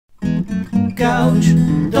couch.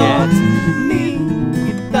 Get me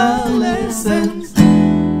guitar lessons.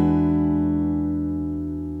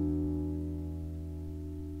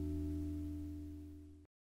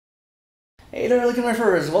 Hey there,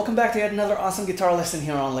 Licknriffers! Welcome back to yet another awesome guitar lesson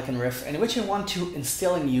here on Licknriff, in which I want to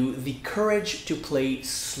instill in you the courage to play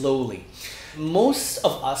slowly. Most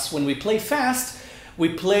of us, when we play fast, we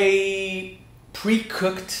play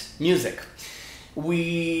pre-cooked music.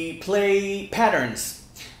 We play patterns.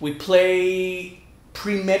 We play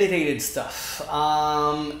premeditated stuff.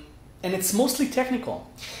 And it's mostly technical.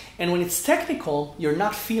 And when it's technical, you're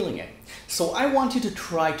not feeling it. So I want you to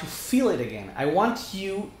try to feel it again. I want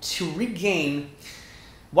you to regain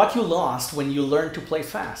what you lost when you learned to play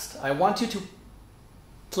fast. I want you to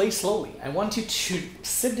play slowly. I want you to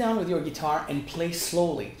sit down with your guitar and play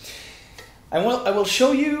slowly. I will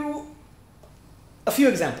show you a few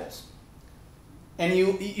examples. And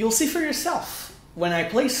you'll see for yourself. When I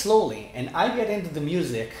play slowly and I get into the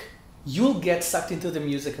music, you'll get sucked into the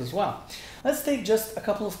music as well. Let's take just a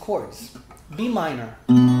couple of chords. B minor.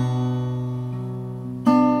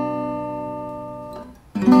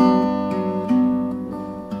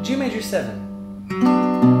 G major 7.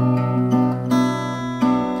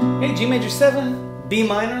 Okay, G major 7, B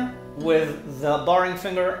minor with the barring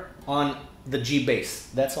finger on the G bass.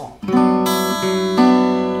 That's all.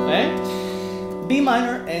 Okay? B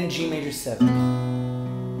minor and G major 7.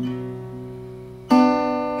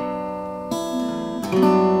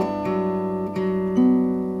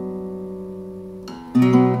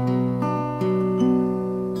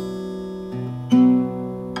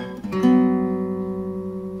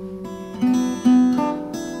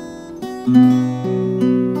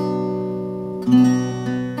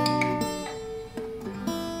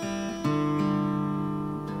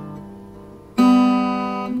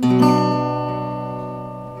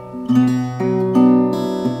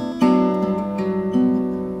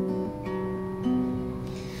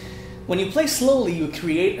 When you play slowly, you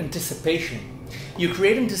create anticipation. You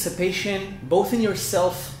create anticipation both in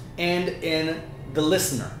yourself and in the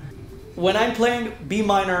listener. When I'm playing B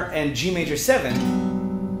minor and G major 7,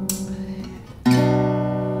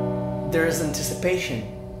 there is anticipation.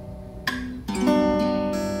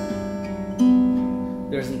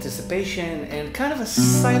 There's anticipation and kind of a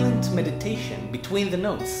silent meditation between the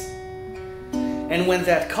notes. And when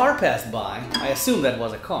that car passed by, I assume that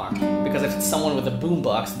was a car, because if it's someone with a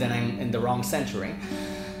boombox, then I'm in the wrong century.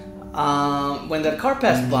 When that car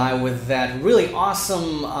passed by with that really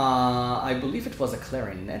awesome, I believe it was a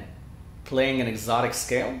clarinet, playing an exotic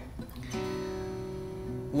scale,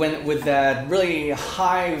 with that really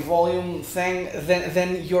high volume thing,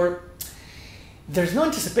 then there's no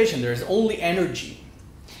anticipation, there's only energy.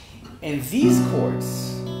 And these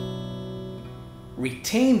chords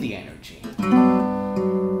retain the energy.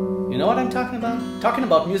 You know what I'm talking about? Talking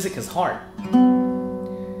about music is hard.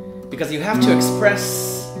 Because you have to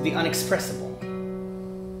express the unexpressible.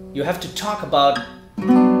 You have to talk about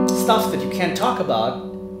stuff that you can't talk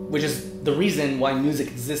about, which is the reason why music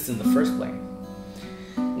exists in the first place.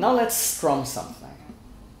 Now let's strum something.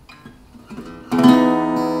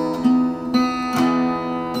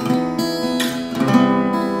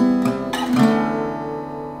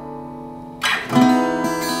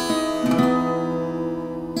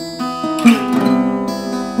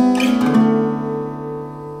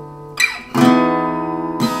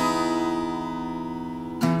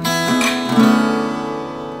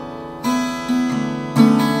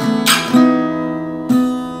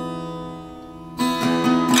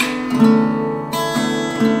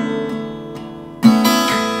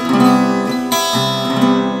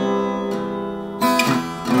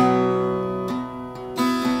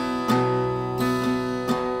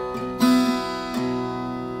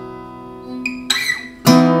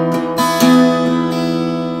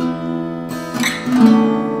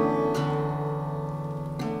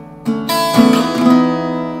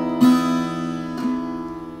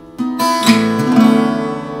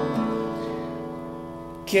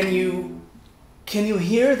 Can you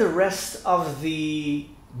hear the rest of the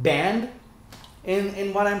band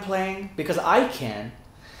in what I'm playing? Because I can.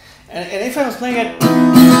 And if I was playing it...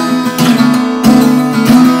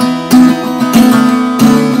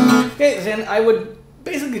 Okay, then I would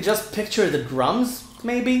basically just picture the drums,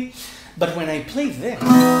 maybe. But when I play this...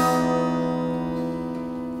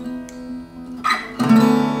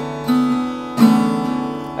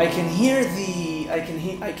 I can hear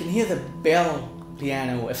the bell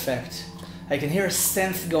piano effect. I can hear a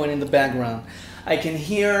synth going in the background. I can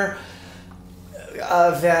hear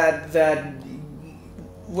that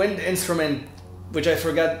wind instrument, which I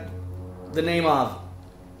forgot the name of,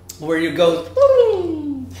 where you go.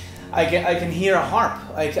 I can hear a harp.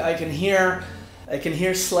 I can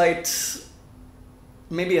hear slight,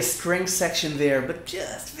 maybe a string section there, but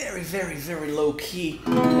just very, very, very low key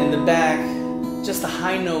in the back, just a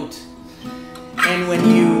high note. And when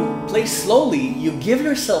you play slowly, you give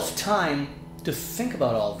yourself time to think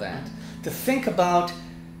about all that, to think about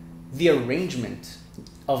the arrangement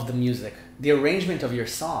of the music, the arrangement of your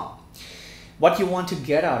song, what you want to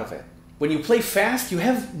get out of it. When you play fast, you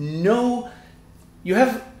haven't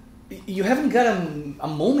got a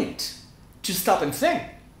moment to stop and think,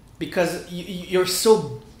 because you're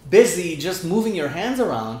so busy just moving your hands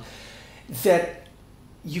around that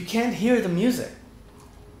you can't hear the music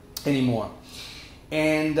anymore.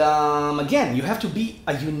 And again, you have to be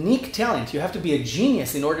a unique talent. You have to be a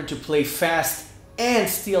genius in order to play fast and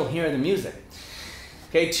still hear the music.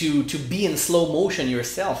 Okay, to be in slow motion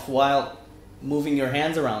yourself while moving your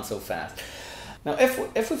hands around so fast. Now,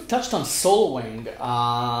 if we've touched on soloing,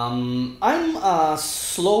 I'm a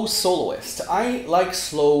slow soloist. I like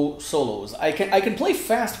slow solos. I can play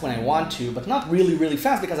fast when I want to, but not really, really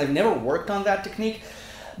fast, because I've never worked on that technique.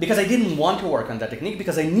 Because I didn't want to work on that technique,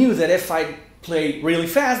 because I knew that if I play really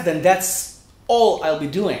fast, then that's all I'll be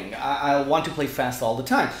doing. I want to play fast all the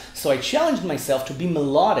time. So I challenged myself to be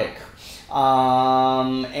melodic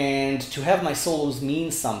and to have my solos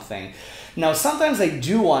mean something. Now, sometimes I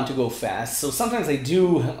do want to go fast, so sometimes I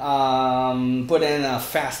do put in a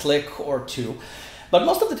fast lick or two, but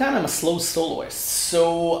most of the time I'm a slow soloist.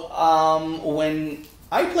 So when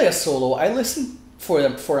I play a solo, I listen for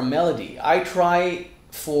a melody. I try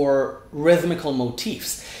for rhythmical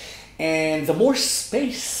motifs, and the more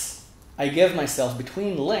space I give myself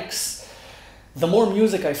between licks, the more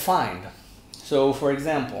music I find. So, for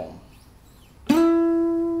example,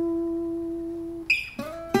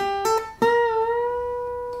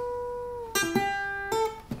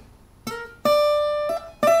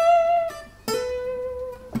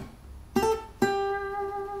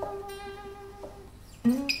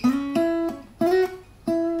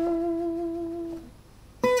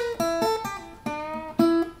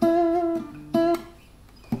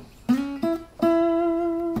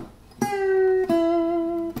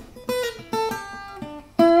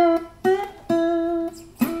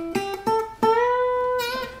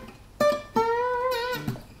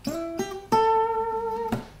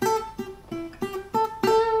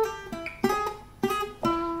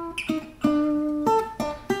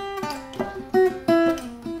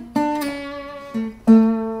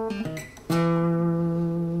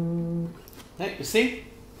 you see?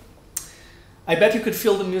 I bet you could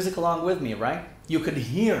feel the music along with me, right? You could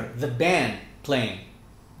hear the band playing,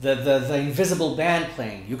 the invisible band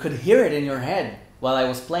playing. You could hear it in your head while I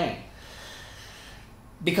was playing,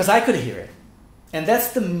 because I could hear it. And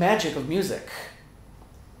that's the magic of music.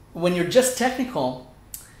 When you're just technical,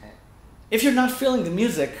 if you're not feeling the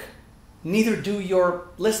music, neither do your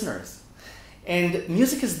listeners. And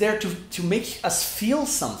music is there to make us feel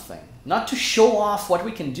something, not to show off what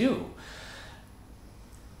we can do.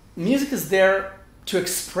 Music is there to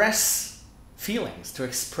express feelings, to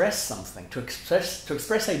express something, to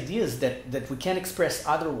express ideas that we can't express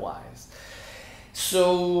otherwise.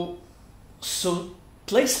 So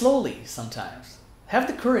play slowly sometimes. Have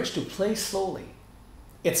the courage to play slowly.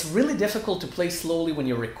 It's really difficult to play slowly when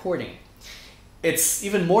you're recording. It's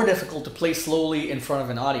even more difficult to play slowly in front of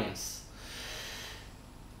an audience.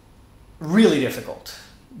 Really difficult,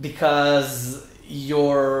 because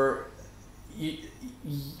your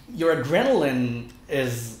adrenaline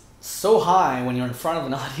is so high when you're in front of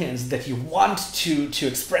an audience that you want to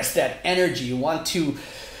express that energy. You want to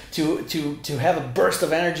have a burst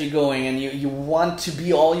of energy going, and you want to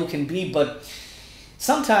be all you can be. But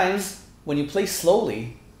sometimes when you play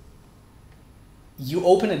slowly, you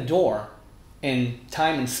open a door in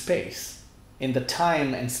time and space, in the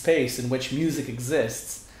time and space in which music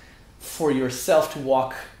exists, for yourself to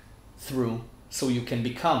walk through, so you can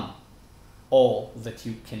become all that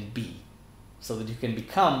you can be, so that you can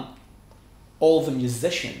become all the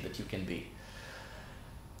musician that you can be.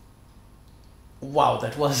 Wow,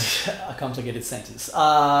 that was a complicated sentence.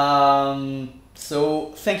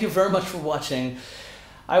 So thank you very much for watching.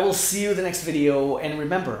 I will see you in the next video, and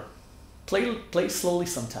remember, play slowly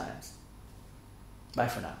sometimes. Bye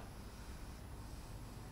for now.